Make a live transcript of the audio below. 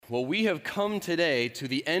Well, we have come today to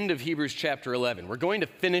the end of Hebrews chapter 11. We're going to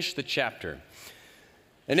finish the chapter.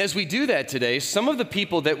 And as we do that today, some of the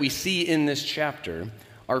people that we see in this chapter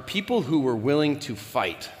are people who were willing to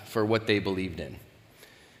fight for what they believed in.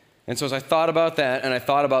 And so as I thought about that, and I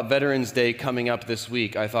thought about Veterans Day coming up this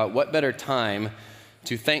week, I thought, what better time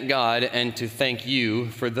to thank God and to thank you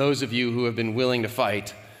for those of you who have been willing to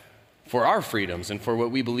fight for our freedoms and for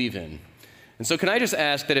what we believe in. And so can I just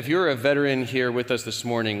ask that if you're a veteran here with us this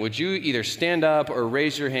morning, would you either stand up or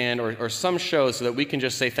raise your hand or some show so that we can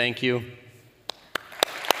just say thank you?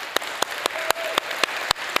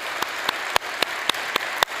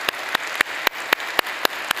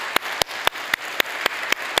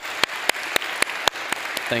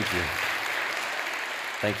 Thank you.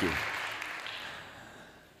 Thank you.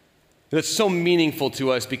 That's so meaningful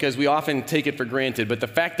to us because we often take it for granted, but the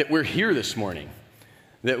fact that we're here this morning,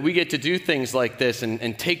 that we get to do things like this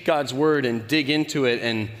and take God's word and dig into it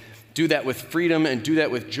and do that with freedom and do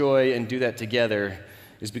that with joy and do that together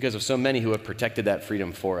is because of so many who have protected that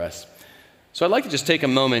freedom for us. So I'd like to just take a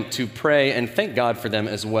moment to pray and thank God for them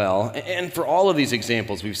as well, and for all of these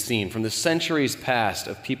examples we've seen from the centuries past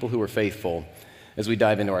of people who were faithful as we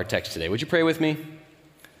dive into our text today. Would you pray with me?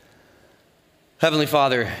 Heavenly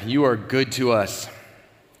Father, you are good to us.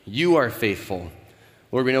 You are faithful.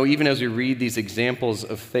 Lord, we know even as we read these examples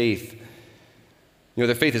of faith,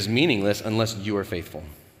 their faith is meaningless unless you are faithful.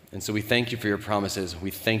 And so we thank you for your promises.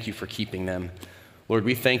 We thank you for keeping them. Lord,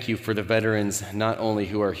 we thank you for the veterans, not only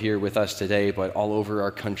who are here with us today, but all over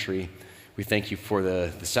our country. We thank you for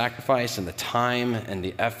the sacrifice and the time and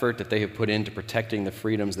the effort that they have put into protecting the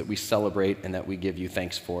freedoms that we celebrate and that we give you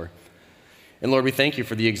thanks for. And Lord, we thank you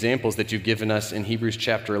for the examples that you've given us in Hebrews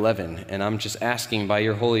chapter 11. And I'm just asking by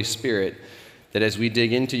your Holy Spirit that as we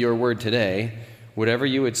dig into your word today, whatever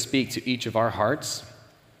you would speak to each of our hearts,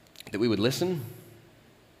 that we would listen,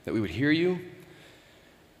 that we would hear you,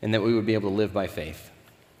 and that we would be able to live by faith.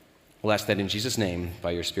 We'll ask that in Jesus' name,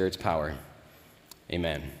 by your Spirit's power.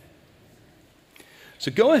 Amen.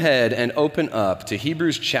 So go ahead and open up to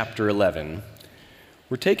Hebrews chapter 11.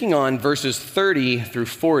 We're taking on verses 30 through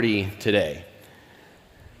 40 today.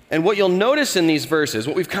 And what you'll notice in these verses,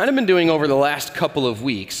 what we've kind of been doing over the last couple of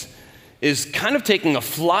weeks, is kind of taking a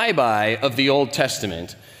flyby of the Old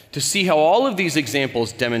Testament to see how all of these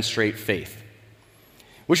examples demonstrate faith.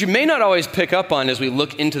 What you may not always pick up on as we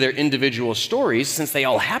look into their individual stories, since they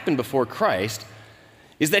all happened before Christ,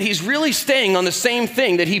 is that he's really staying on the same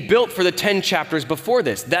thing that he built for the 10 chapters before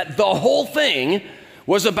this, that the whole thing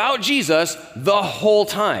was about Jesus the whole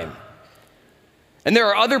time. And there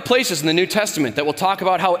are other places in the New Testament that will talk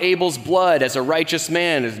about how Abel's blood as a righteous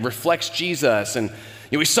man reflects Jesus. And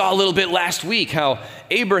we saw a little bit last week how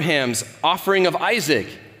Abraham's offering of Isaac,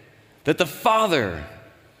 that the father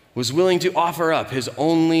was willing to offer up his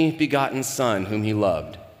only begotten son whom he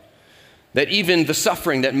loved. That even the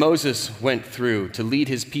suffering that Moses went through to lead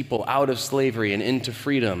his people out of slavery and into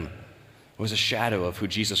freedom was a shadow of who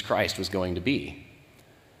Jesus Christ was going to be.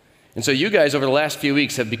 And so you guys over the last few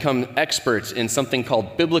weeks have become experts in something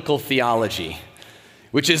called biblical theology,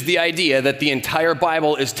 which is the idea that the entire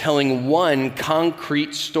Bible is telling one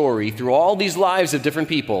concrete story through all these lives of different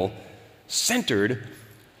people centered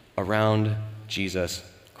around Jesus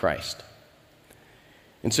Christ.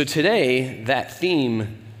 And so today, that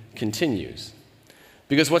theme continues.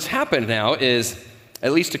 Because what's happened now is,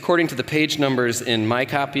 at least according to the page numbers in my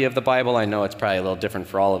copy of the Bible, I know it's probably a little different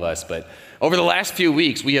for all of us, but over the last few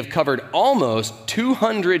weeks, we have covered almost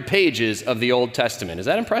 200 pages of the Old Testament. Is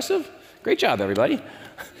that impressive? Great job, everybody.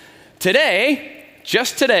 Today,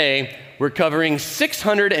 just today, we're covering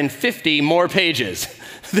 650 more pages.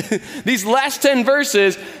 These last 10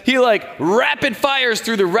 verses, he rapid fires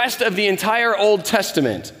through the rest of the entire Old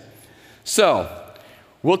Testament. So,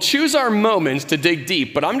 we'll choose our moments to dig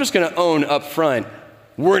deep, but I'm just going to own up front,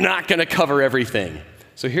 we're not going to cover everything.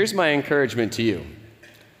 So here's my encouragement to you.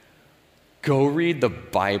 Go read the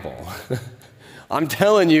Bible. I'm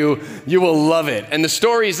telling you, you will love it. And the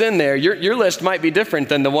stories in there, your list might be different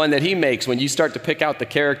than the one that he makes when you start to pick out the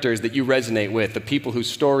characters that you resonate with, the people whose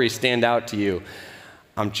stories stand out to you.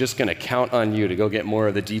 I'm just going to count on you to go get more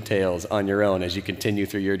of the details on your own as you continue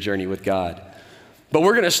through your journey with God. But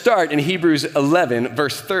we're going to start in Hebrews 11,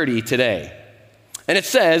 verse 30 today. And it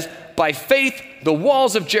says, "By faith, the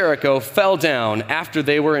walls of Jericho fell down after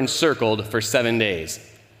they were encircled for 7 days."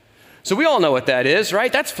 So we all know what that is,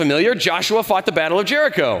 right? That's familiar. Joshua fought the Battle of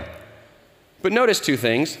Jericho. But notice two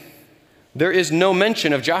things. There is no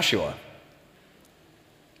mention of Joshua.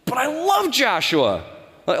 But I love Joshua.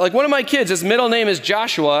 Like one of my kids, his middle name is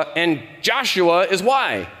Joshua, and Joshua is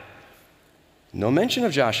why? No mention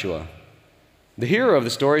of Joshua. The hero of the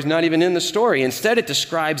story is not even in the story. Instead, it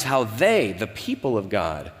describes how they, the people of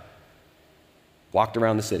God, walked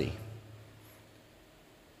around the city.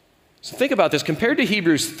 So think about this. Compared to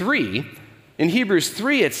Hebrews 3, in Hebrews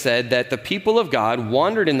 3 it said that the people of God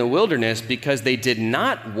wandered in the wilderness because they did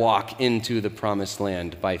not walk into the promised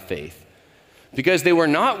land by faith. Because they were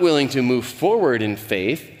not willing to move forward in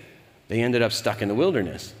faith, they ended up stuck in the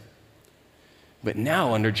wilderness. But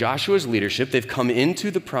now, under Joshua's leadership, they've come into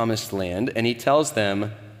the promised land, and he tells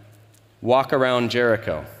them, walk around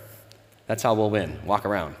Jericho. That's how we'll win, walk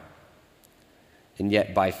around. And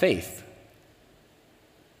yet, by faith,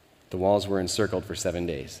 the walls were encircled for 7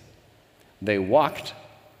 days. They walked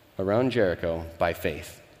around Jericho by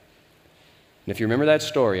faith. And if you remember that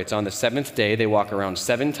story, it's on the 7th day, they walk around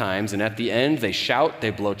 7 times, and at the end, they shout, they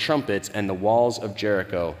blow trumpets, and the walls of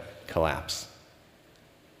Jericho collapse.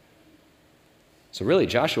 So really,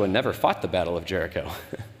 Joshua never fought the Battle of Jericho.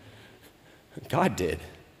 God did.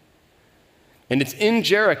 And it's in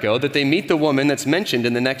Jericho that they meet the woman that's mentioned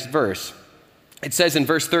in the next verse. It says in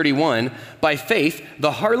verse 31, by faith,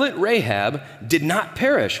 the harlot Rahab did not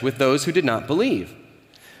perish with those who did not believe,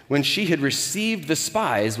 when she had received the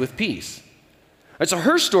spies with peace. And so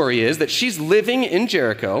her story is that she's living in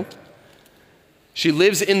Jericho. She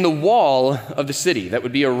lives in the wall of the city that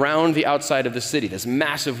would be around the outside of the city, this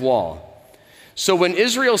massive wall. So when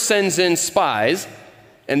Israel sends in spies,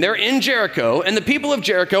 and they're in Jericho, and the people of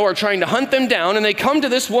Jericho are trying to hunt them down, and they come to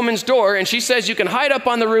this woman's door, and she says, you can hide up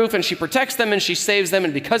on the roof, and she protects them, and she saves them,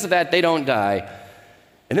 and because of that, they don't die.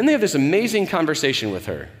 And then they have this amazing conversation with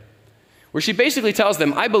her, where she basically tells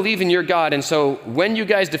them, I believe in your God, and so when you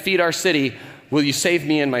guys defeat our city, will you save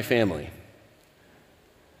me and my family?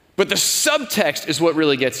 But the subtext is what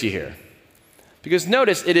really gets you here. Because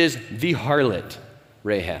notice, it is the harlot,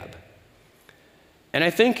 Rahab. And I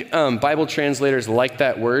think Bible translators like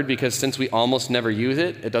that word because since we almost never use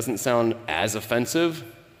it, it doesn't sound as offensive.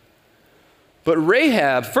 But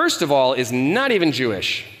Rahab, first of all, is not even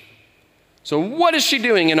Jewish. So what is she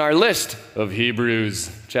doing in our list of Hebrews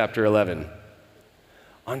chapter 11?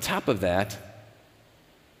 On top of that,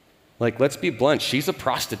 let's be blunt, she's a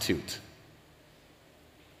prostitute.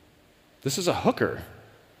 This is a hooker.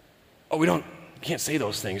 Oh, we can't say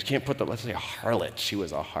those things. Let's say a harlot. She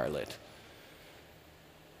was a harlot.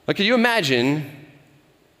 Can you imagine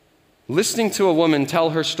listening to a woman tell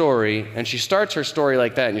her story, and she starts her story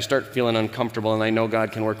like that, and you start feeling uncomfortable, and I know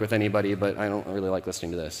God can work with anybody, but I don't really like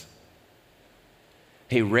listening to this.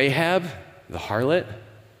 Hey, Rahab, the harlot,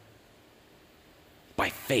 by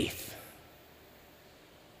faith.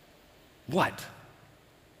 What?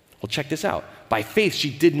 Well, check this out. By faith, she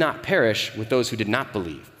did not perish with those who did not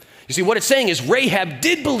believe. You see, what it's saying is Rahab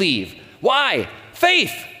did believe. Why?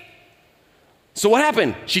 Faith. So what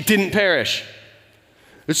happened? She didn't perish.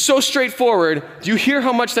 It's so straightforward. Do you hear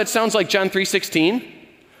how much that sounds like John 3:16?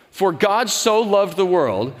 For God so loved the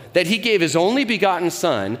world that he gave his only begotten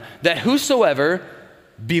Son, that whosoever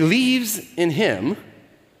believes in him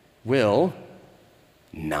will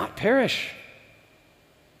not perish.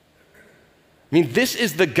 I mean, this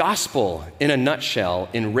is the gospel in a nutshell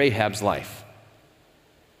in Rahab's life.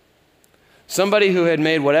 Somebody who had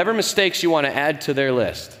made whatever mistakes you want to add to their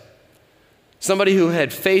list. Somebody who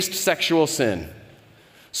had faced sexual sin.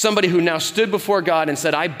 Somebody who now stood before God and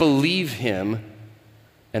said, I believe him,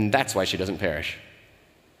 and that's why she doesn't perish.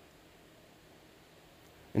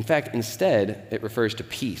 In fact, instead, it refers to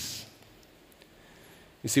peace.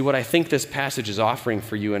 You see, what I think this passage is offering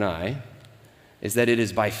for you and I is that it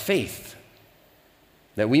is by faith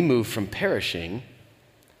that we move from perishing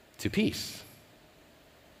to peace.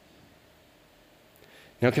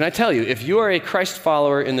 Now, can I tell you, if you are a Christ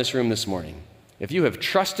follower in this room this morning, if you have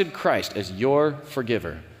trusted Christ as your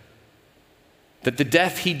forgiver, that the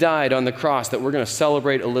death he died on the cross that we're going to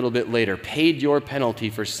celebrate a little bit later paid your penalty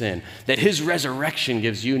for sin, that his resurrection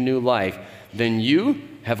gives you new life, then you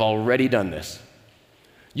have already done this.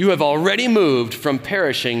 You have already moved from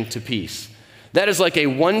perishing to peace. That is like a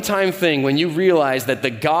one-time thing when you realize that the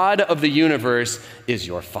God of the universe is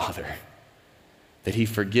your Father, that he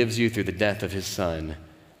forgives you through the death of his Son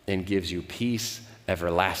and gives you peace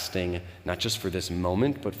everlasting, not just for this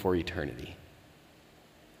moment, but for eternity.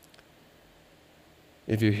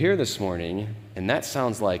 If you're here this morning, and that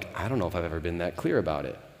sounds like, I don't know if I've ever been that clear about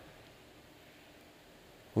it,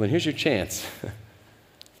 well, then here's your chance.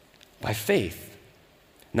 By faith,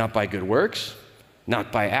 not by good works,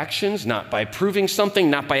 not by actions, not by proving something,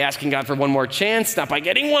 not by asking God for one more chance, not by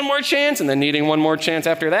getting one more chance and then needing one more chance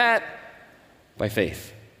after that, by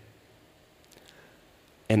faith.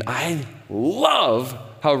 And I love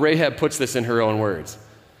how Rahab puts this in her own words.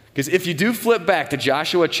 Because if you do flip back to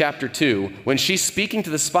Joshua chapter 2, when she's speaking to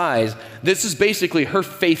the spies, this is basically her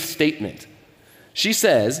faith statement. She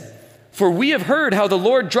says, "For we have heard how the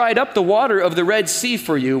Lord dried up the water of the Red Sea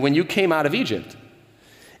for you when you came out of Egypt,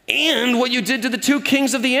 and what you did to the two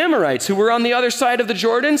kings of the Amorites who were on the other side of the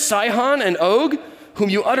Jordan, Sihon and Og, whom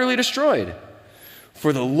you utterly destroyed.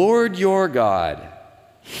 For the Lord your God,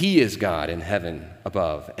 he is God in heaven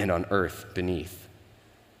above and on earth beneath.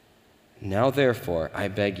 Now therefore, I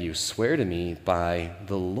beg you, swear to me by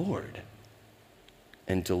the Lord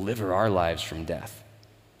and deliver our lives from death."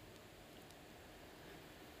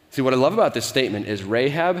 See, what I love about this statement is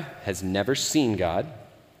Rahab has never seen God.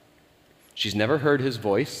 She's never heard his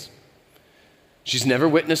voice. She's never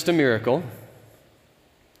witnessed a miracle.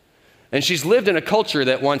 And she's lived in a culture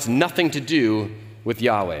that wants nothing to do with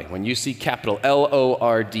Yahweh. When you see capital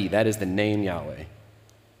Lord, that is the name Yahweh.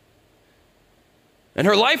 And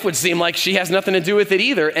her life would seem like she has nothing to do with it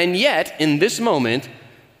either. And yet, in this moment,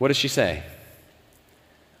 what does she say?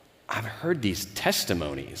 I've heard these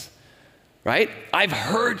testimonies, right? I've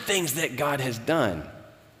heard things that God has done,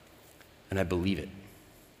 and I believe it.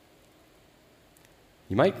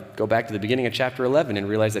 You might go back to the beginning of chapter 11 and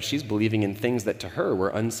realize that she's believing in things that to her were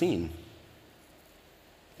unseen.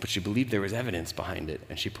 But she believed there was evidence behind it,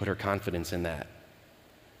 and she put her confidence in that.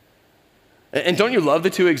 And don't you love the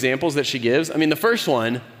two examples that she gives? I mean, the first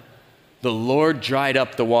one, the Lord dried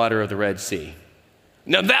up the water of the Red Sea.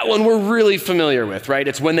 Now that one we're really familiar with, right?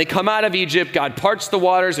 It's when they come out of Egypt, God parts the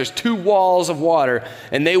waters, there's two walls of water,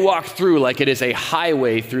 and they walk through like it is a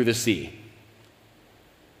highway through the sea.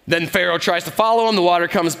 Then Pharaoh tries to follow him, the water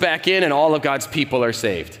comes back in, and all of God's people are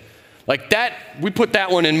saved. Like that, we put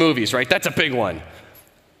that one in movies, right? That's a big one.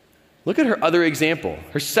 Look at her other example,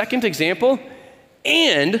 her second example,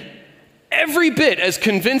 and every bit as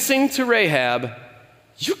convincing to Rahab,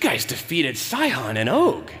 you guys defeated Sihon and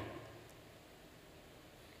Og.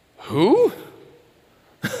 Who?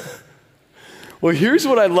 Well, here's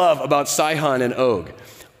what I love about Sihon and Og.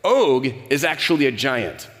 Og is actually a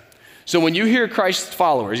giant. So when you hear Christ's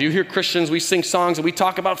followers, you hear Christians, we sing songs and we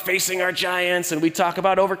talk about facing our giants and we talk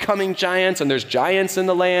about overcoming giants and there's giants in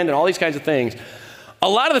the land and all these kinds of things. A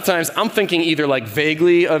lot of the times I'm thinking either like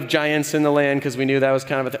vaguely of giants in the land because we knew that was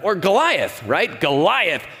kind of a thing, or Goliath, right?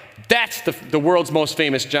 Goliath, that's the world's most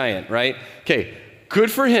famous giant, right? Okay,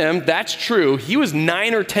 good for him, that's true. He was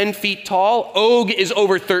 9 or 10 feet tall. Og is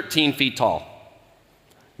over 13 feet tall.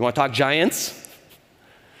 You want to talk giants?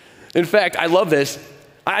 In fact, I love this.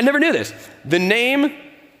 I never knew this. The name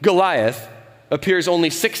Goliath appears only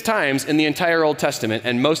 6 times in the entire Old Testament,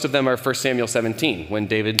 and most of them are 1 Samuel 17, when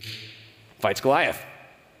David fights Goliath.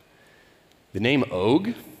 The name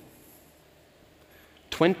Og,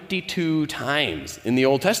 22 times in the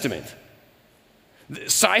Old Testament.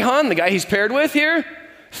 Sihon, the guy he's paired with here,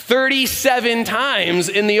 37 times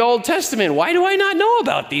in the Old Testament. Why do I not know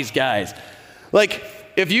about these guys? Like,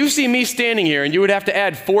 if you see me standing here and you would have to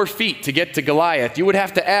add 4 feet to get to Goliath, you would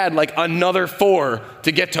have to add like another 4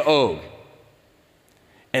 to get to Og.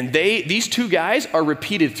 And these two guys are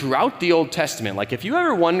repeated throughout the Old Testament. Like if you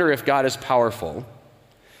ever wonder if God is powerful,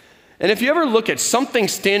 and if you ever look at something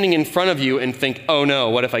standing in front of you and think, oh no,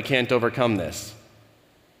 what if I can't overcome this?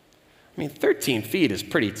 I mean, 13 feet is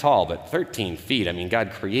pretty tall, but 13 feet, I mean,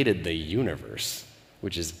 God created the universe,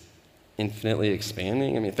 which is infinitely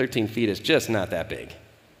expanding. I mean, 13 feet is just not that big.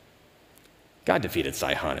 God defeated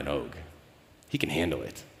Sihon and Og. He can handle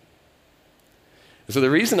it. So the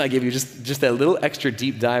reason I give you just that little extra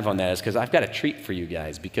deep dive on that is because I've got a treat for you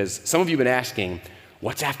guys, because some of you have been asking,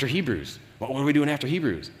 what's after Hebrews? What are we doing after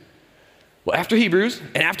Hebrews? Well, after Hebrews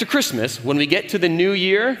and after Christmas, when we get to the new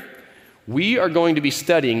year, we are going to be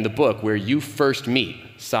studying the book where you first meet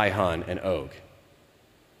Sihon and Og.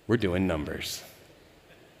 We're doing Numbers.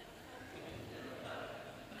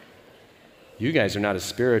 You guys are not as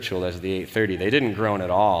spiritual as the 8:30. They didn't groan at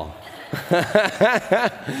all.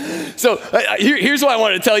 So here's why I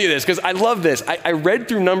wanted to tell you this, because I love this. I read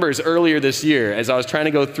through Numbers earlier this year as I was trying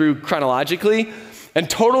to go through chronologically and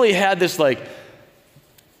totally had this like,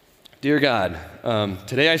 dear God,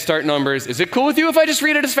 today I start Numbers. Is it cool with you if I just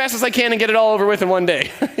read it as fast as I can and get it all over with in one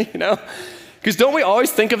day? You know? Because don't we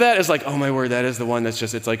always think of that as like, oh my word, that is the one that's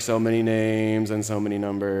just, it's like so many names and so many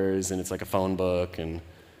numbers and it's like a phone book. And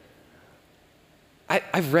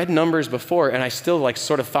I've read Numbers before and I still like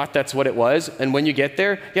sort of thought that's what it was. And when you get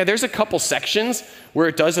there, yeah, there's a couple sections where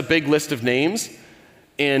it does a big list of names.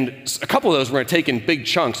 And a couple of those we're going to take in big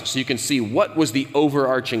chunks so you can see what was the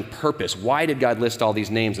overarching purpose. Why did God list all these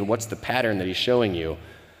names and what's the pattern that he's showing you?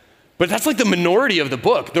 But that's like the minority of the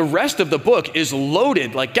book. The rest of the book is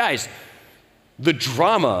loaded. Like, guys, the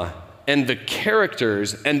drama and the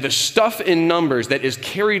characters and the stuff in Numbers that is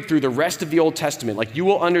carried through the rest of the Old Testament, like you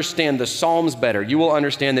will understand the Psalms better, you will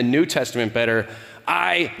understand the New Testament better.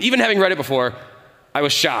 Even having read it before, I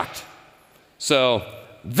was shocked. So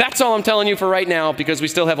that's all I'm telling you for right now, because we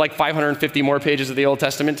still have like 550 more pages of the Old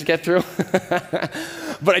Testament to get through.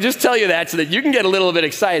 But I just tell you that so that you can get a little bit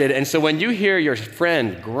excited. And so when you hear your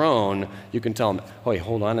friend groan, you can tell him, oh, wait,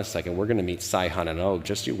 hold on a second. We're going to meet Sihon and Og.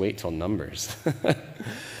 Just you wait till Numbers.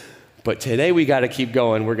 But today we got to keep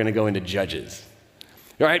going. We're going to go into Judges.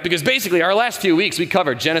 All right? Because basically our last few weeks we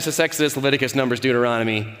covered Genesis, Exodus, Leviticus, Numbers,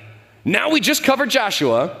 Deuteronomy. Now we just covered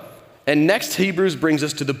Joshua. And next Hebrews brings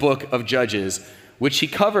us to the book of Judges, which he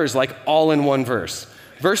covers like all in one verse.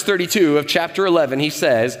 Verse 32 of chapter 11, he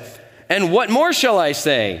says, "And what more shall I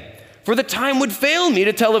say? For the time would fail me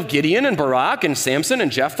to tell of Gideon and Barak and Samson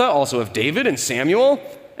and Jephthah, also of David and Samuel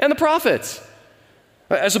and the prophets."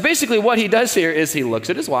 So basically what he does here is he looks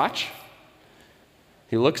at his watch,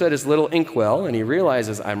 he looks at his little inkwell, and he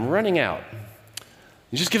realizes, I'm running out.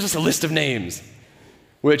 He just gives us a list of names,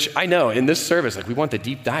 which I know in this service, like we want the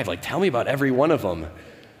deep dive, like tell me about every one of them.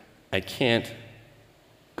 I can't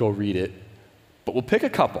go read it, but we'll pick a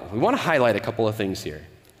couple. We want to highlight a couple of things here.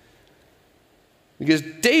 Because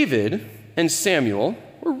David and Samuel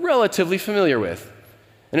we're relatively familiar with.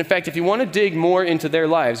 And in fact, if you want to dig more into their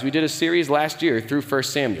lives, we did a series last year through 1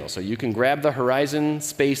 Samuel. So you can grab the Horizon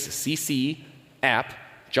Space CC app,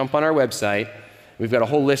 jump on our website. We've got a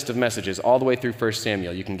whole list of messages all the way through 1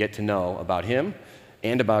 Samuel. You can get to know about him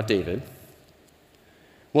and about David.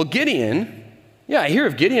 Well, Gideon, I hear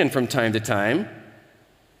of Gideon from time to time.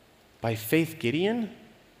 By faith, Gideon?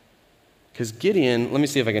 Because Gideon, let me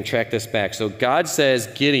see if I can track this back. So God says,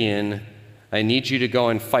 Gideon, I need you to go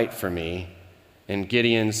and fight for me. And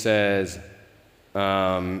Gideon says,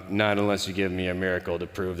 not unless you give me a miracle to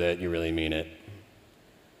prove that you really mean it.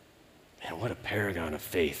 Man, what a paragon of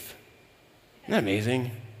faith. Isn't that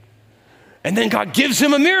amazing? And then God gives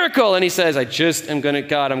him a miracle, and he says, I'm going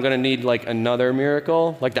to need like another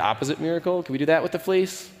miracle, like the opposite miracle. Can we do that with the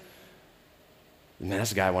fleece? Man, that's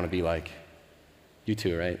the guy I want to be like. You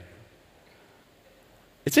too, right?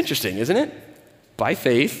 It's interesting, isn't it? By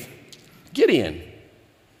faith, Gideon.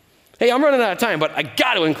 Hey, I'm running out of time, but I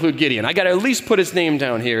got to include Gideon. I got to at least put his name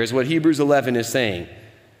down here, is what Hebrews 11 is saying.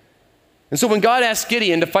 And so when God asks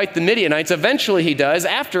Gideon to fight the Midianites, eventually he does,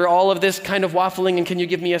 after all of this kind of waffling, and can you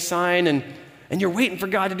give me a sign? And you're waiting for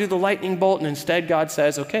God to do the lightning bolt, and instead God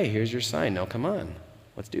says, okay, here's your sign. Now come on,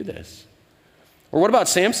 let's do this. Or what about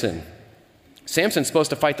Samson? Samson's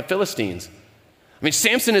supposed to fight the Philistines. I mean,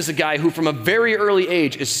 Samson is a guy who from a very early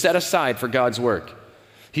age is set aside for God's work.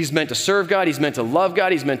 He's meant to serve God, he's meant to love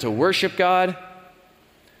God, he's meant to worship God.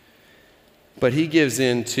 But he gives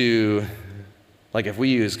in to, like if we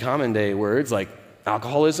use common day words like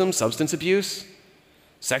alcoholism, substance abuse,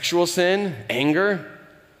 sexual sin, anger.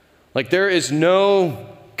 Like there is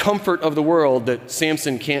no comfort of the world that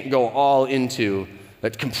Samson can't go all into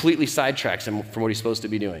that completely sidetracks him from what he's supposed to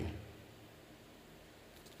be doing.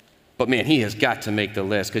 But man, he has got to make the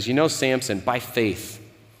list, because you know Samson, by faith,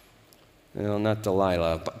 not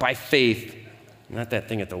Delilah, but by faith, not that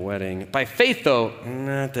thing at the wedding. By faith, though,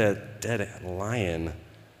 not that dead lion.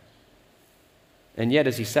 And yet,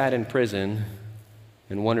 as he sat in prison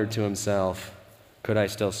and wondered to himself, could I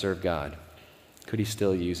still serve God? Could he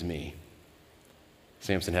still use me?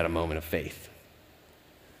 Samson had a moment of faith.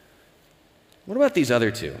 What about these other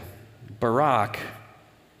two, Barak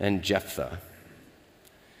and Jephthah?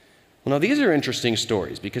 Well, now these are interesting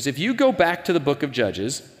stories, because if you go back to the book of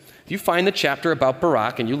Judges, if you find the chapter about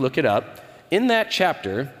Barak and you look it up, in that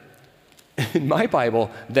chapter, in my Bible,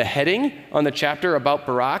 the heading on the chapter about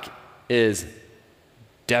Barak is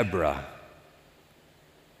Deborah.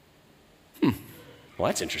 Well,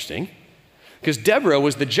 that's interesting, because Deborah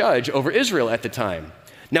was the judge over Israel at the time.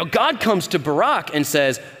 Now God comes to Barak and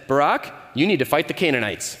says, Barak, you need to fight the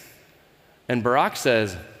Canaanites. And Barak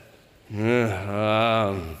says,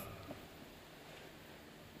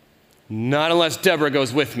 not unless Deborah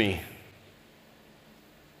goes with me.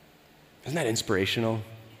 Isn't that inspirational?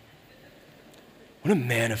 What a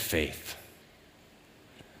man of faith.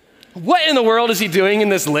 What in the world is he doing in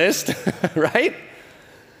this list, right?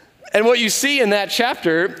 And what you see in that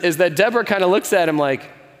chapter is that Deborah kind of looks at him like,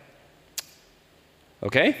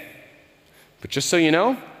 okay, but just so you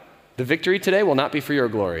know, the victory today will not be for your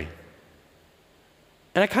glory.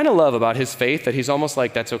 And I kind of love about his faith that he's almost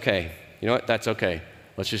like, that's okay. You know what? That's okay.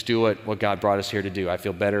 Let's just do what God brought us here to do. I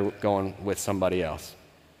feel better going with somebody else.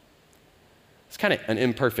 It's kind of an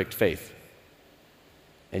imperfect faith.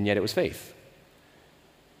 And yet it was faith.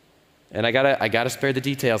 And I gotta spare the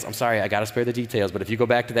details. I'm sorry, I gotta spare the details. But if you go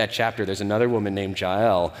back to that chapter, there's another woman named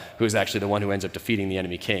Jael who is actually the one who ends up defeating the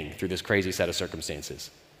enemy king through this crazy set of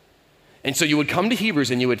circumstances. And so you would come to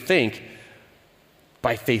Hebrews and you would think,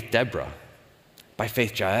 by faith Deborah, by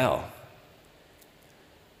faith Jael.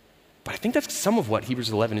 But I think that's some of what Hebrews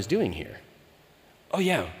 11 is doing here. Oh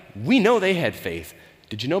yeah, we know they had faith.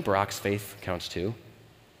 Did you know Barak's faith counts too?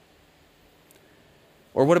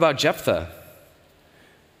 Or what about Jephthah?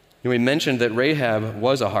 We mentioned that Rahab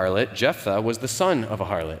was a harlot. Jephthah was the son of a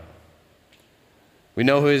harlot. We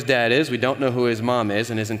know who his dad is. We don't know who his mom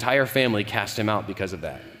is, and his entire family cast him out because of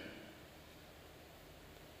that.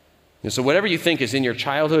 And so whatever you think is in your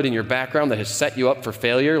childhood, in your background that has set you up for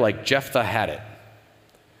failure, like Jephthah had it.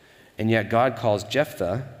 And yet God calls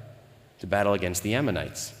Jephthah to battle against the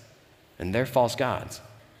Ammonites and their false gods.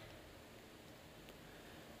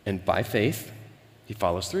 And by faith, he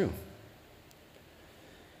follows through.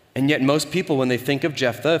 And yet most people, when they think of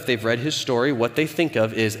Jephthah, if they've read his story, what they think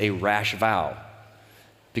of is a rash vow.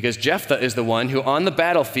 Because Jephthah is the one who on the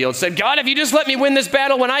battlefield said, God, if you just let me win this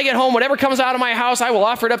battle, when I get home, whatever comes out of my house, I will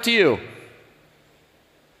offer it up to you.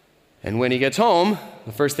 And when he gets home,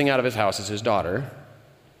 the first thing out of his house is his daughter.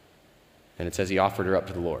 And it says he offered her up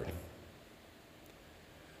to the Lord.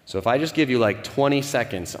 So if I just give you like 20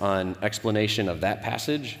 seconds on explanation of that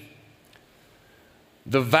passage,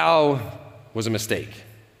 the vow was a mistake.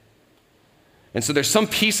 And so there's some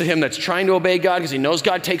piece of him that's trying to obey God because he knows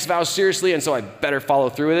God takes vows seriously, and so I better follow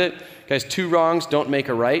through with it. Guys, 2 wrongs don't make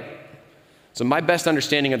a right. So my best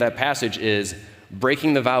understanding of that passage is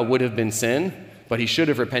breaking the vow would have been sin, but he should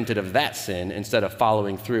have repented of that sin instead of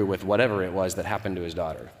following through with whatever it was that happened to his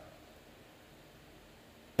daughter.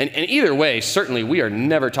 And either way, certainly we are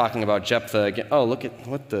never talking about Jephthah again. Oh, look at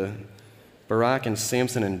what the Barak and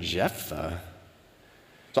Samson and Jephthah.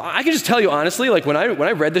 So I can just tell you honestly, like when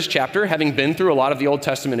I read this chapter, having been through a lot of the Old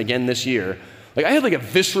Testament again this year, like I had like a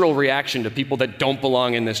visceral reaction to people that don't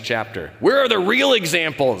belong in this chapter. Where are the real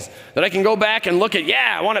examples that I can go back and look at?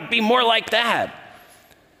 Yeah, I want to be more like that.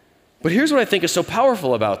 But here's what I think is so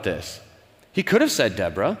powerful about this. He could have said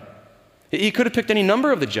Deborah. He could have picked any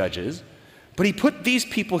number of the judges, but he put these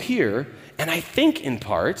people here, and I think in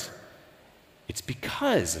part, it's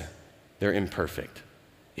because they're imperfect.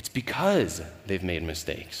 It's because they've made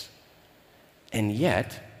mistakes. And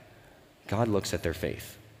yet, God looks at their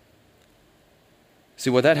faith. See,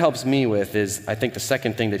 what that helps me with is, I think the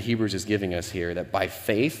second thing that Hebrews is giving us here, that by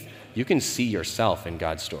faith, you can see yourself in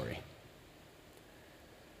God's story.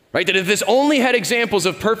 Right? That if this only had examples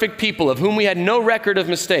of perfect people of whom we had no record of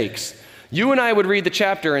mistakes, you and I would read the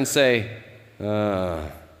chapter and say,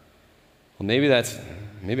 well, maybe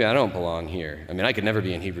I don't belong here. I mean, I could never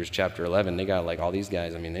be in Hebrews chapter 11. They got like all these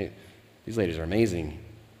guys. I mean, these ladies are amazing.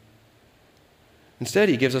 Instead,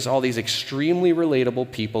 he gives us all these extremely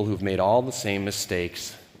relatable people who've made all the same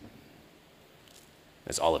mistakes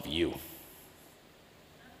as all of you.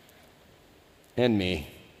 And me.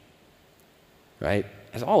 Right?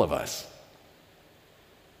 As all of us.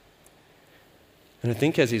 And I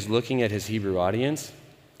think as he's looking at his Hebrew audience,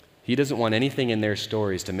 he doesn't want anything in their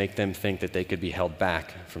stories to make them think that they could be held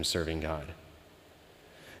back from serving God.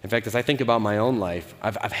 In fact, as I think about my own life,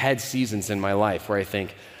 I've had seasons in my life where I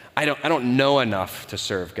think, I don't know enough to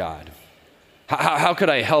serve God. How could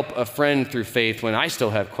I help a friend through faith when I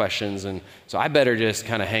still have questions? And so I better just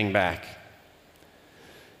kind of hang back.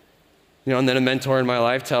 And then a mentor in my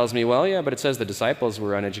life tells me, well, yeah, but it says the disciples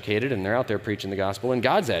were uneducated and they're out there preaching the gospel and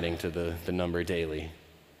God's adding to the number daily.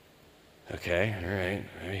 Okay, all right,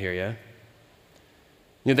 I hear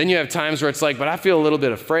you. Then you have times where it's like, but I feel a little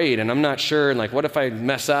bit afraid and I'm not sure, and like, what if I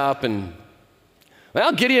mess up? And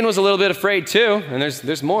well, Gideon was a little bit afraid too, and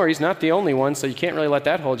there's more. He's not the only one, so you can't really let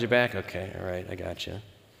that hold you back. Okay, all right, I got you.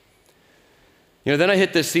 Then I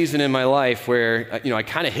hit this season in my life where, I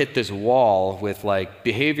kind of hit this wall with like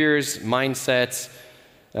behaviors, mindsets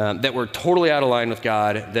that were totally out of line with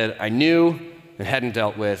God that I knew and hadn't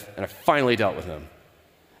dealt with, and I finally dealt with them.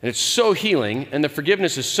 And it's so healing, and the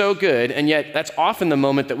forgiveness is so good, and yet that's often the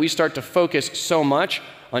moment that we start to focus so much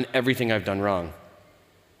on everything I've done wrong.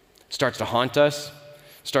 It starts to haunt us,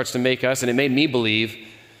 starts to make us, and it made me believe,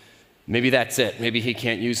 maybe that's it. Maybe he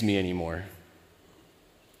can't use me anymore.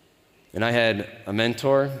 And I had a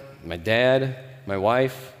mentor, my dad, my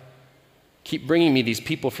wife, keep bringing me these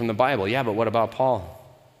people from the Bible. Yeah, but what about Paul?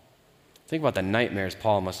 Think about the nightmares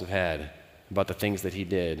Paul must have had about the things that he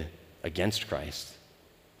did against Christ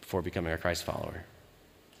before becoming a Christ follower.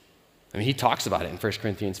 I mean, he talks about it in 1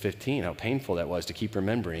 Corinthians 15, how painful that was to keep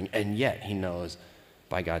remembering, and yet he knows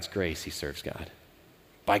by God's grace he serves God.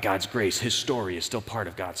 By God's grace, his story is still part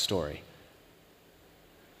of God's story.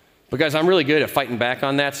 But guys, I'm really good at fighting back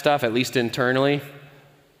on that stuff, at least internally.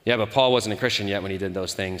 Yeah, but Paul wasn't a Christian yet when he did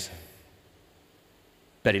those things.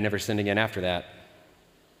 Bet he never sinned again after that.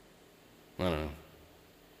 I don't know.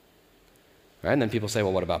 Right? And then people say,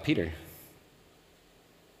 well, what about Peter?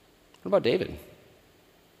 What about David?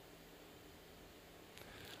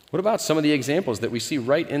 What about some of the examples that we see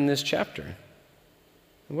right in this chapter?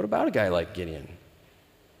 And what about a guy like Gideon?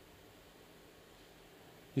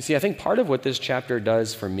 You see, I think part of what this chapter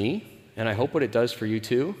does for me, and I hope what it does for you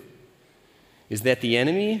too, is that the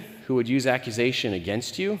enemy who would use accusation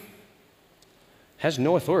against you has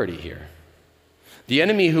no authority here. The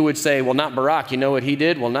enemy who would say, well, not Barak, you know what he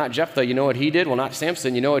did? Well, not Jephthah, you know what he did? Well, not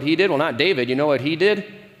Samson, you know what he did? Well, not David, you know what he did?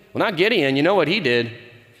 Well, not Gideon, you know what he did?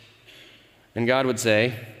 And God would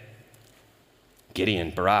say,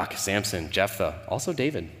 Gideon, Barak, Samson, Jephthah, also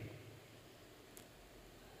David.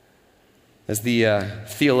 As the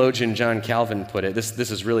theologian John Calvin put it,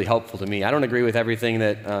 this is really helpful to me. I don't agree with everything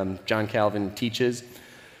that John Calvin teaches,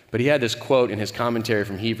 but he had this quote in his commentary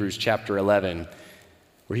from Hebrews chapter 11,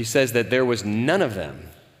 where he says that there was none of them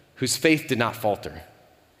whose faith did not falter.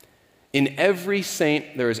 In every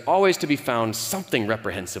saint there is always to be found something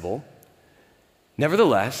reprehensible.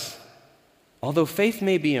 Nevertheless, although faith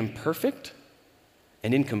may be imperfect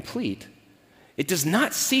and incomplete, it does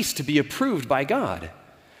not cease to be approved by God.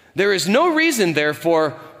 There is no reason,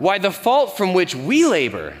 therefore, why the fault from which we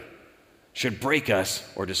labor should break us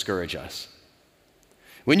or discourage us.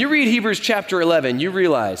 When you read Hebrews chapter 11, you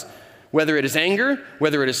realize whether it is anger,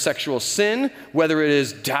 whether it is sexual sin, whether it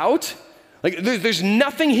is doubt, there's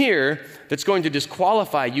nothing here that's going to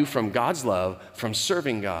disqualify you from God's love, from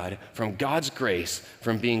serving God, from God's grace,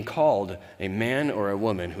 from being called a man or a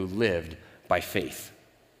woman who lived by faith.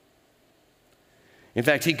 In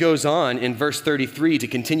fact, he goes on in verse 33 to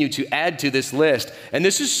continue to add to this list. And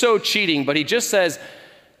this is so cheating, but he just says,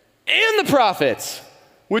 and the prophets,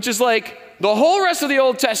 which is like the whole rest of the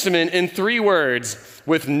Old Testament in 3 words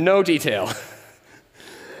with no detail.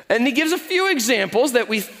 And he gives a few examples that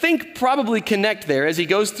we think probably connect there as he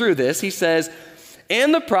goes through this. He says,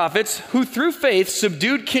 and the prophets who through faith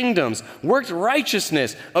subdued kingdoms, worked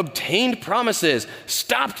righteousness, obtained promises,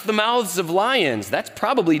 stopped the mouths of lions. That's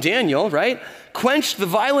probably Daniel, right? Quenched the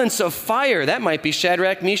violence of fire. That might be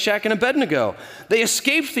Shadrach, Meshach, and Abednego. They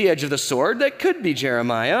escaped the edge of the sword. That could be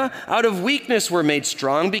Jeremiah. Out of weakness were made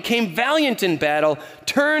strong, became valiant in battle,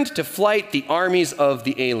 turned to flight the armies of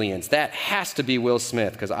the aliens. That has to be Will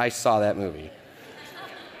Smith, because I saw that movie.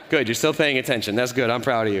 Good, you're still paying attention. That's good, I'm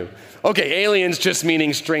proud of you. Okay, aliens just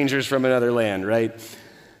meaning strangers from another land, right?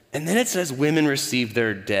 And then it says women received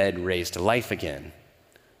their dead raised to life again,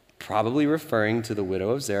 probably referring to the widow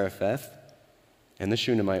of Zarephath and the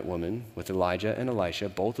Shunammite woman with Elijah and Elisha,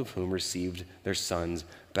 both of whom received their sons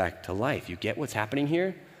back to life. You get what's happening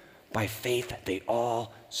here? By faith, they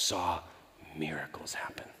all saw miracles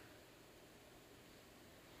happen.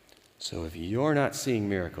 So if you're not seeing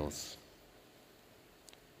miracles,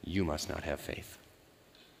 you must not have faith.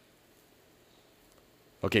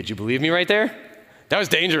 Okay, did you believe me right there? That was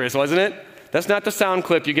dangerous, wasn't it? That's not the sound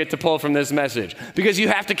clip you get to pull from this message, because you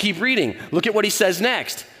have to keep reading. Look at what he says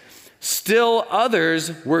next. Still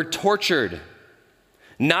others were tortured,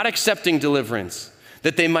 not accepting deliverance,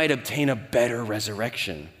 that they might obtain a better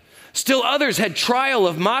resurrection. Still others had trial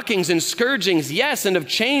of mockings and scourgings, yes, and of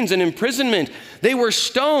chains and imprisonment. They were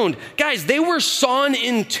stoned. Guys, they were sawn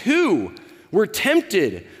in two, were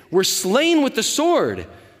tempted, were slain with the sword.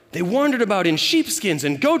 They wandered about in sheepskins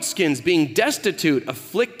and goatskins, being destitute,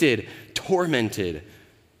 afflicted, tormented,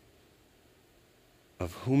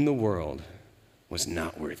 of whom the world was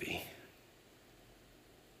not worthy.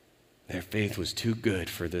 Their faith was too good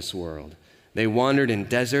for this world. They wandered in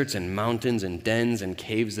deserts and mountains and dens and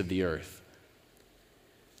caves of the earth.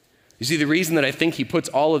 You see, the reason that I think he puts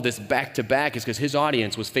all of this back to back is because his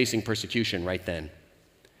audience was facing persecution right then.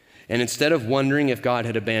 And instead of wondering if God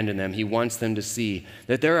had abandoned them, he wants them to see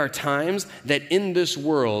that there are times that in this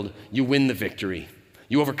world you win the victory.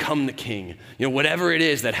 You overcome the king. You know, whatever it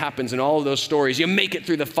is that happens in all of those stories, you make it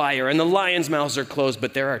through the fire and the lions' mouths are closed.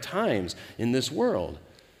 But there are times in this world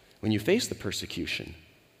when you face the persecution,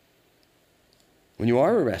 when you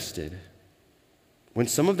are arrested, when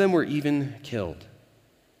some of them were even killed.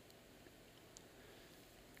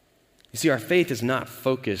 You see, our faith is not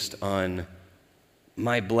focused on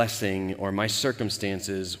my blessing or my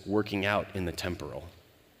circumstances working out in the temporal.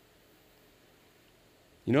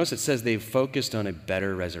 You notice it says they've focused on a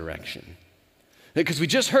better resurrection. Because we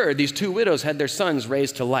just heard these 2 widows had their sons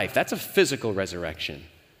raised to life. That's a physical resurrection.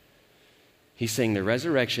 He's saying the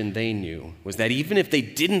resurrection they knew was that even if they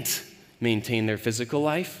didn't maintain their physical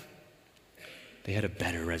life, they had a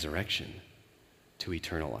better resurrection to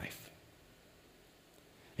eternal life.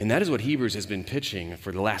 And that is what Hebrews has been pitching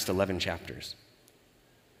for the last 11 chapters.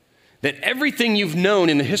 That everything you've known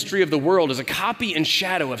in the history of the world is a copy and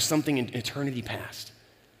shadow of something in eternity past.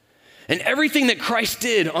 And everything that Christ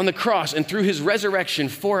did on the cross and through his resurrection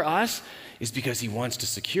for us is because he wants to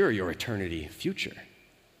secure your eternity future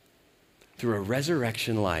through a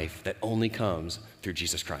resurrection life that only comes through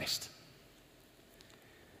Jesus Christ.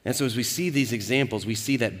 And so as we see these examples, we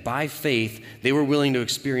see that by faith, they were willing to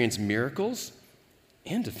experience miracles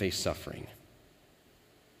and to face suffering.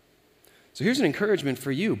 So here's an encouragement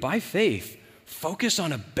for you. By faith, focus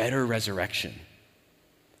on a better resurrection.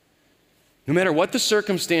 No matter what the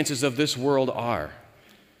circumstances of this world are,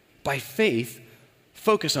 by faith,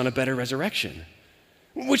 focus on a better resurrection,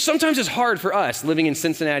 which sometimes is hard for us living in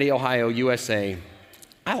Cincinnati, Ohio, USA.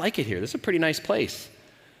 I like it here. This is a pretty nice place.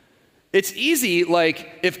 It's easy,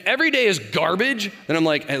 like, if every day is garbage, then I'm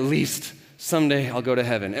like, at least someday I'll go to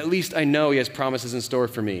heaven. At least I know he has promises in store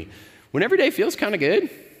for me. When every day feels kind of good,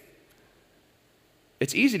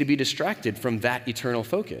 it's easy to be distracted from that eternal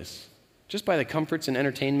focus just by the comforts and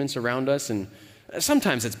entertainments around us. And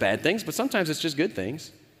sometimes it's bad things, but sometimes it's just good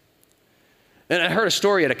things. And I heard a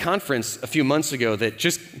story at a conference a few months ago that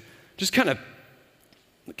just kind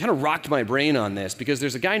of rocked my brain on this, because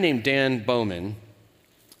there's a guy named Dan Bowman,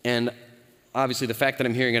 and obviously the fact that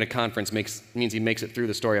I'm hearing at a conference means he makes it through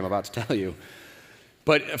the story I'm about to tell you.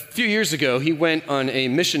 But a few years ago, he went on a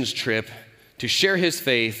missions trip to share his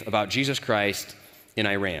faith about Jesus Christ in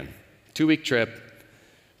Iran. 2-week trip.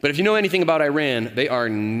 But if you know anything about Iran, they are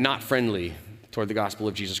not friendly toward the gospel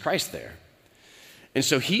of Jesus Christ there. And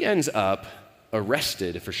so he ends up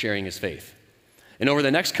arrested for sharing his faith. And over the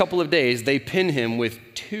next couple of days, they pin him with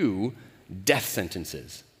 2 death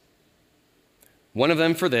sentences. One of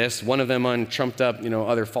them for this, one of them on trumped up,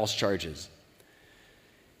 other false charges.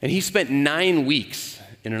 And he spent 9 weeks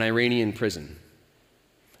in an Iranian prison.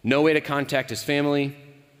 No way to contact his family,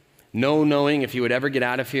 no knowing if he would ever get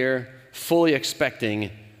out of here, fully expecting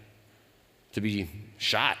to be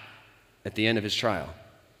shot at the end of his trial.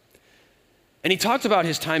 And he talked about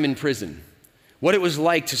his time in prison, what it was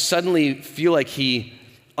like to suddenly feel like he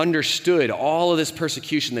understood all of this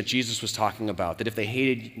persecution that Jesus was talking about, that if they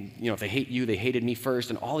if they hate you, they hated me first,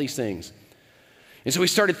 and all these things. And so he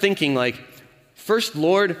started thinking, first,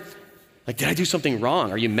 Lord, did I do something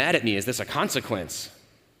wrong? Are you mad at me? Is this a consequence?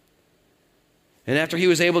 And after he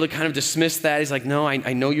was able to kind of dismiss that, he's like, no,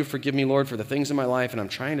 I know you forgive me, Lord, for the things in my life, and I'm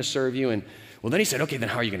trying to serve you. And then he said, okay, then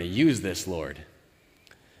how are you going to use this, Lord?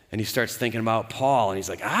 And he starts thinking about Paul, and he's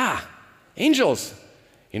like, angels.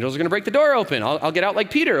 Angels are going to break the door open. I'll get out like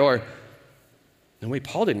Peter. Or, no, wait,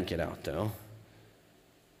 Paul didn't get out, though.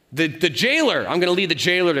 The jailer, I'm going to lead the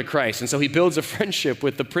jailer to Christ. And so he builds a friendship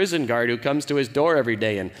with the prison guard who comes to his door every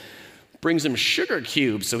day and brings him sugar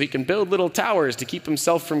cubes so he can build little towers to keep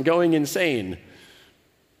himself from going insane.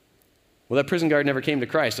 Well, that prison guard never came to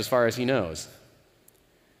Christ as far as he knows.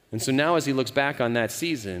 And so now as he looks back on that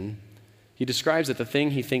season, he describes that the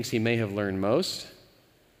thing he thinks he may have learned most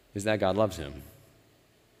is that God loves him.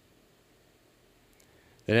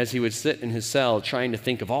 That as he would sit in his cell trying to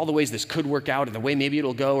think of all the ways this could work out and the way maybe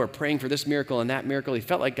it'll go, or praying for this miracle and that miracle, he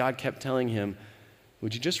felt like God kept telling him,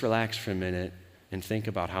 would you just relax for a minute and think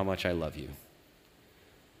about how much I love you?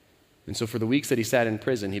 And so for the weeks that he sat in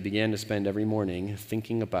prison, he began to spend every morning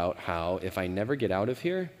thinking about how, if I never get out of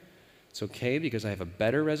here, it's okay because I have a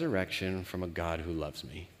better resurrection from a God who loves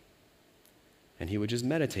me. And he would just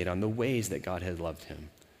meditate on the ways that God had loved him.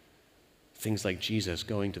 Things like Jesus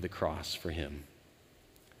going to the cross for him.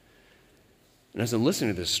 And as I'm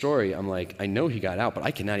listening to this story, I'm like, I know he got out, but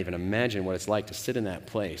I cannot even imagine what it's like to sit in that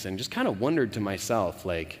place. And just kind of wondered to myself,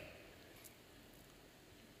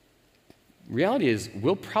 reality is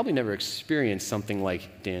we'll probably never experience something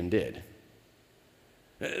like Dan did.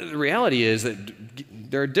 The reality is that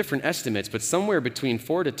there are different estimates, but somewhere between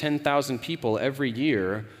 4,000 to 10,000 people every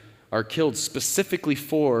year are killed specifically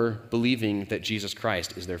for believing that Jesus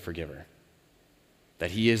Christ is their forgiver,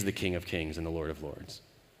 that he is the King of Kings and the Lord of Lords.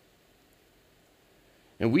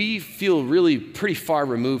 And we feel really pretty far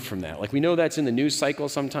removed from that. We know that's in the news cycle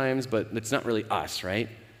sometimes, but it's not really us, right?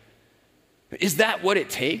 Is that what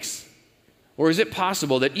it takes? Or is it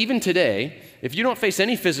possible that even today, if you don't face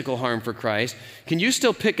any physical harm for Christ, can you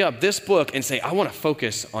still pick up this book and say, I want to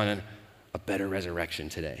focus on a better resurrection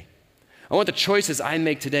today? I want the choices I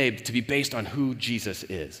make today to be based on who Jesus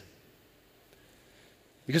is.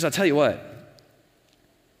 Because I'll tell you what,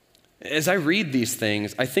 as I read these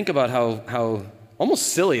things, I think about how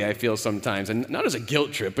almost silly I feel sometimes, and not as a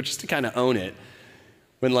guilt trip, but just to kind of own it.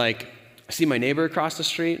 When I I see my neighbor across the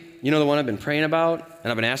street, the one I've been praying about, and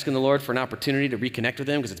I've been asking the Lord for an opportunity to reconnect with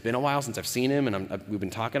him because it's been a while since I've seen him, and we've been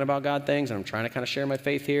talking about God things, and I'm trying to kind of share my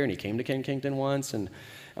faith here, and he came to Kensington once, and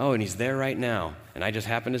he's there right now, and I just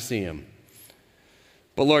happened to see him.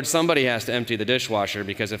 But Lord, somebody has to empty the dishwasher,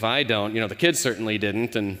 because if I don't, the kids certainly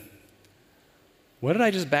didn't, and what did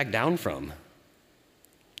I just back down from?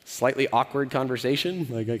 Slightly awkward conversation?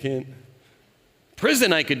 I can't.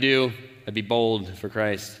 Prison I could do. I'd be bold for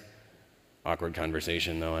Christ. Awkward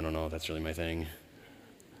conversation, though, I don't know if that's really my thing.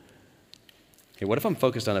 Okay, what if I'm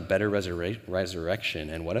focused on a better resurrection,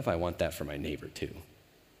 and what if I want that for my neighbor too?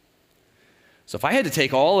 So if I had to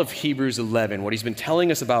take all of Hebrews 11, what he's been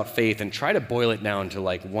telling us about faith, and try to boil it down to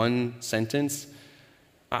like one sentence,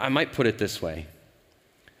 I might put it this way.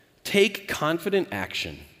 Take confident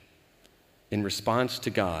action in response to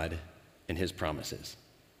God and his promises.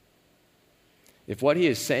 If what he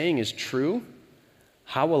is saying is true,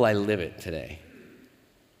 how will I live it today?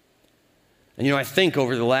 And I think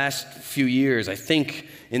over the last few years, I think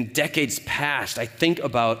in decades past, I think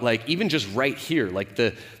about even just right here,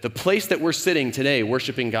 the place that we're sitting today,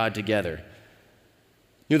 worshiping God together.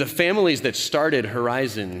 The families that started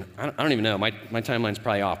Horizon, I don't even know, my timeline's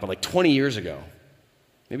probably off, but 20 years ago,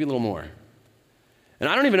 maybe a little more. And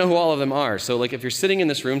I don't even know who all of them are. So if you're sitting in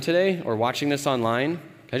this room today or watching this online,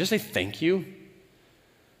 can I just say thank you?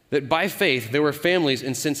 That by faith, there were families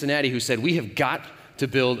in Cincinnati who said, we have got to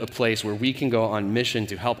build a place where we can go on mission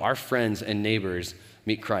to help our friends and neighbors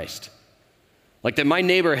meet Christ. That my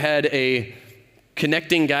neighbor had a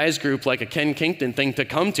connecting guys group like a Ken Kington thing to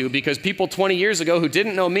come to, because people 20 years ago who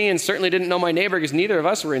didn't know me and certainly didn't know my neighbor, because neither of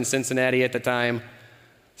us were in Cincinnati at the time,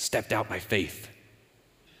 stepped out by faith.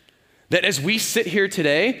 That as we sit here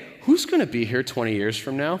today, who's going to be here 20 years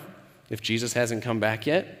from now if Jesus hasn't come back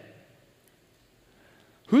yet?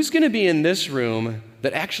 Who's going to be in this room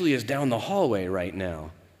that actually is down the hallway right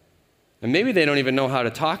now? And maybe they don't even know how to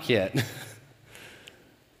talk yet.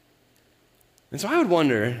 And so I would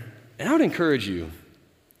wonder, and I would encourage you,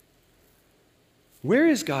 where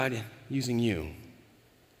is God using you?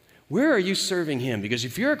 Where are you serving him? Because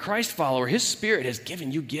if you're a Christ follower, his Spirit has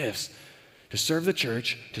given you gifts to serve the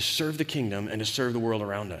church, to serve the kingdom, and to serve the world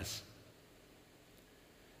around us.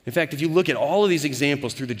 In fact, if you look at all of these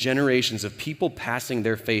examples through the generations of people passing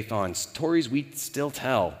their faith on, stories we still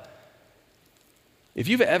tell, if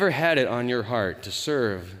you've ever had it on your heart to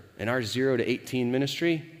serve in our 0 to 18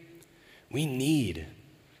 ministry, we need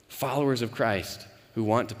followers of Christ who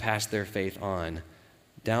want to pass their faith on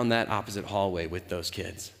down that opposite hallway with those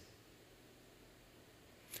kids.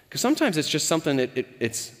 Because sometimes it's just something that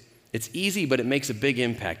it's easy, but it makes a big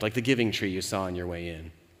impact, like the giving tree you saw on your way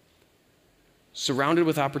in. Surrounded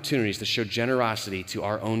with opportunities to show generosity to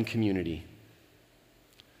our own community.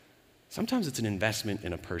 Sometimes it's an investment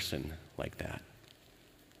in a person like that.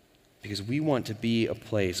 Because we want to be a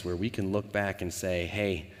place where we can look back and say,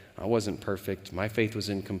 hey, I wasn't perfect, my faith was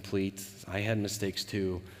incomplete, I had mistakes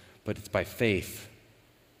too, but it's by faith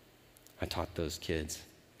I taught those kids.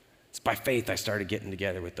 It's by faith I started getting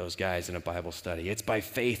together with those guys in a Bible study. It's by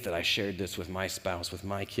faith that I shared this with my spouse, with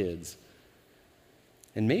my kids.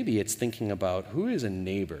 And maybe it's thinking about who is a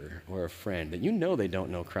neighbor or a friend that they don't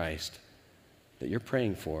know Christ, that you're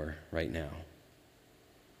praying for right now.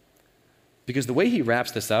 Because the way he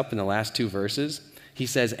wraps this up in the last two verses, he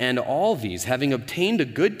says, and all these, having obtained a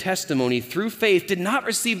good testimony through faith, did not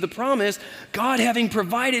receive the promise, God having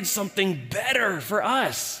provided something better for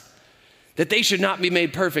us, that they should not be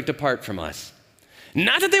made perfect apart from us.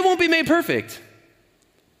 Not that they won't be made perfect,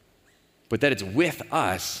 but that it's with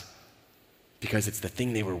us, because it's the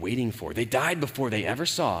thing they were waiting for. They died before they ever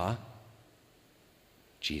saw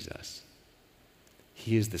Jesus.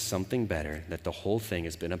 He is the something better that the whole thing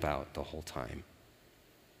has been about the whole time.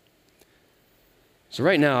 So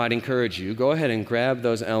right now, I'd encourage you, go ahead and grab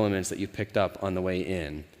those elements that you picked up on the way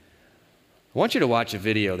in. I want you to watch a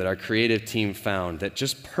video that our creative team found that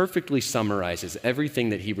just perfectly summarizes everything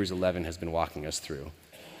that Hebrews 11 has been walking us through.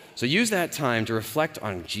 So use that time to reflect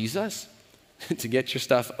on Jesus, to get your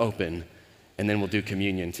stuff open, and then we'll do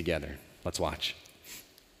communion together. Let's watch.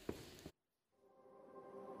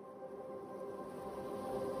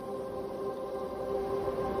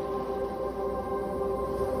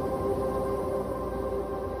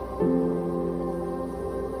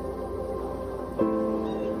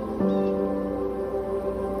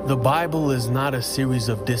 The Bible is not a series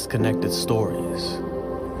of disconnected stories.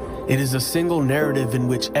 It is a single narrative in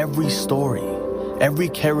which every story, every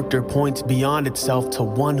character points beyond itself to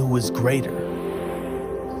one who is greater.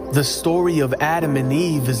 The story of Adam and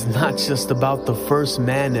Eve is not just about the first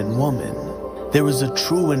man and woman. There is a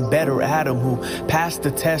true and better Adam who passed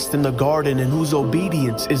the test in the garden and whose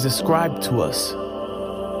obedience is ascribed to us.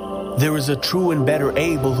 There is a true and better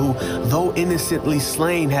Abel who, though innocently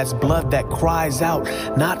slain, has blood that cries out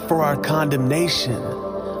not for our condemnation,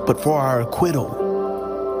 but for our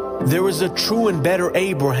acquittal. There is a true and better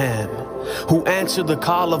Abraham who answered the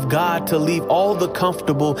call of God to leave all the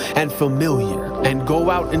comfortable and familiar and go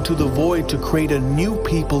out into the void to create a new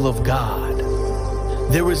people of God.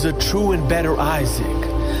 There is a true and better Isaac,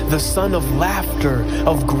 the son of laughter,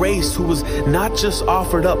 of grace, who was not just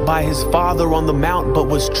offered up by his father on the mount, but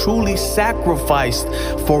was truly sacrificed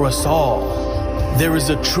for us all. There is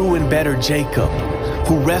a true and better Jacob,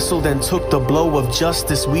 who wrestled and took the blow of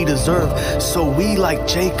justice we deserve, so we, like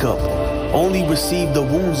Jacob, only receive the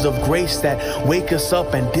wounds of grace that wake us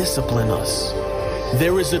up and discipline us.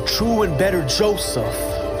 There is a true and better Joseph,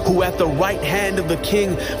 who at the right hand of the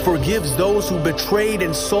king forgives those who betrayed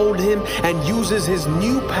and sold him and uses his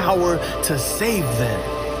new power to save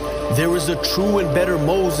them. There is a true and better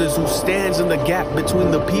Moses who stands in the gap between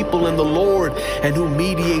the people and the Lord and who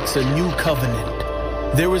mediates a new covenant.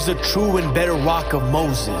 There is a true and better rock of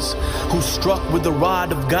Moses who, struck with the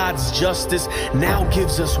rod of God's justice, now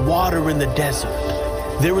gives us water in the desert.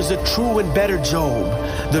 There is a true and better Job,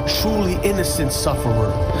 the truly innocent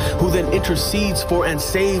sufferer, who then intercedes for and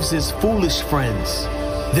saves his foolish friends.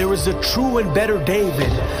 There is a true and better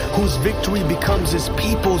David, whose victory becomes his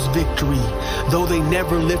people's victory, though they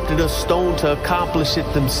never lifted a stone to accomplish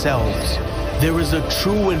it themselves. There is a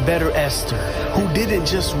true and better Esther, who didn't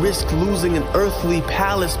just risk losing an earthly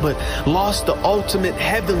palace, but lost the ultimate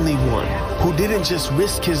heavenly one, who didn't just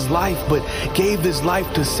risk his life, but gave his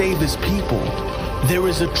life to save his people. There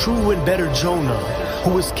is a true and better Jonah,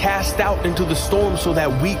 who was cast out into the storm so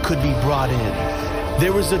that we could be brought in.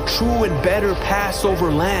 There is a true and better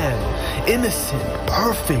Passover lamb, innocent,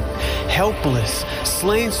 perfect, helpless,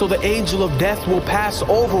 slain so the angel of death will pass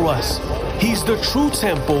over us. He's the true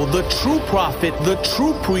temple, the true prophet, the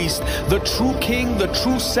true priest, the true king, the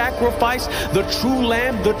true sacrifice, the true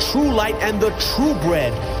lamb, the true light, and the true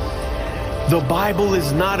bread. The Bible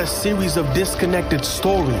is not a series of disconnected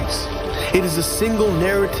stories. It is a single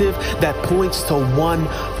narrative that points to one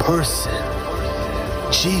person,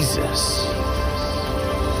 Jesus.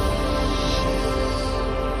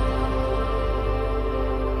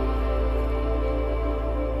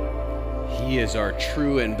 He is our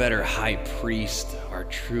true and better high priest, our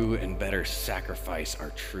true and better sacrifice,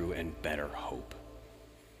 our true and better hope.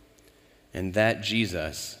 And that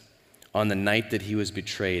Jesus, on the night that he was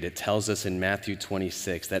betrayed, it tells us in Matthew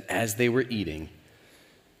 26 that as they were eating,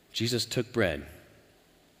 Jesus took bread,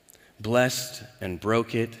 blessed and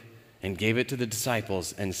broke it, and gave it to the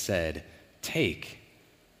disciples and said, "Take,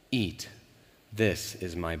 eat, this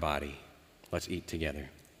is my body." Let's eat together.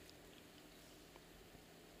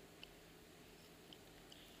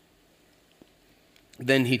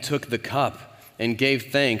 Then he took the cup and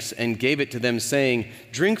gave thanks and gave it to them, saying,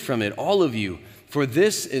 "Drink from it, all of you, for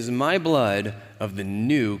this is my blood of the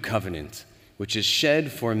new covenant, which is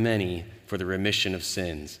shed for many for the remission of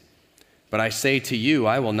sins. But I say to you,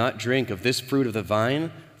 I will not drink of this fruit of the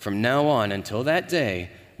vine from now on until that day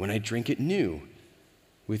when I drink it new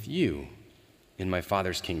with you in my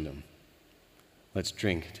Father's kingdom." Let's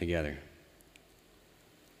drink together.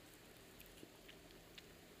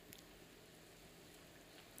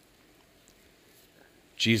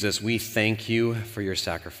 Jesus, we thank you for your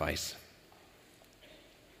sacrifice.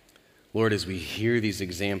 Lord, as we hear these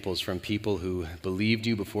examples from people who believed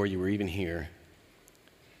you before you were even here,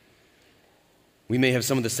 we may have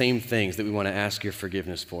some of the same things that we want to ask your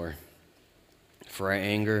forgiveness for our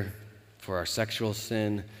anger, for our sexual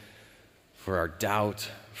sin, for our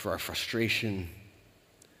doubt, for our frustration.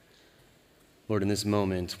 Lord, in this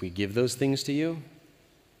moment, we give those things to you,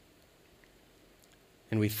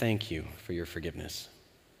 and we thank you for your forgiveness.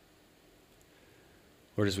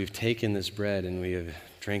 Lord, as we've taken this bread and we have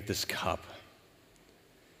drank this cup,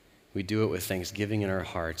 we do it with thanksgiving in our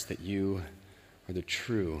hearts that you are the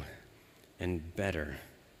true and better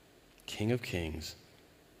King of Kings,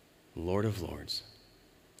 Lord of Lords.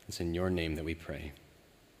 It's in your name that we pray.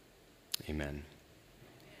 Amen.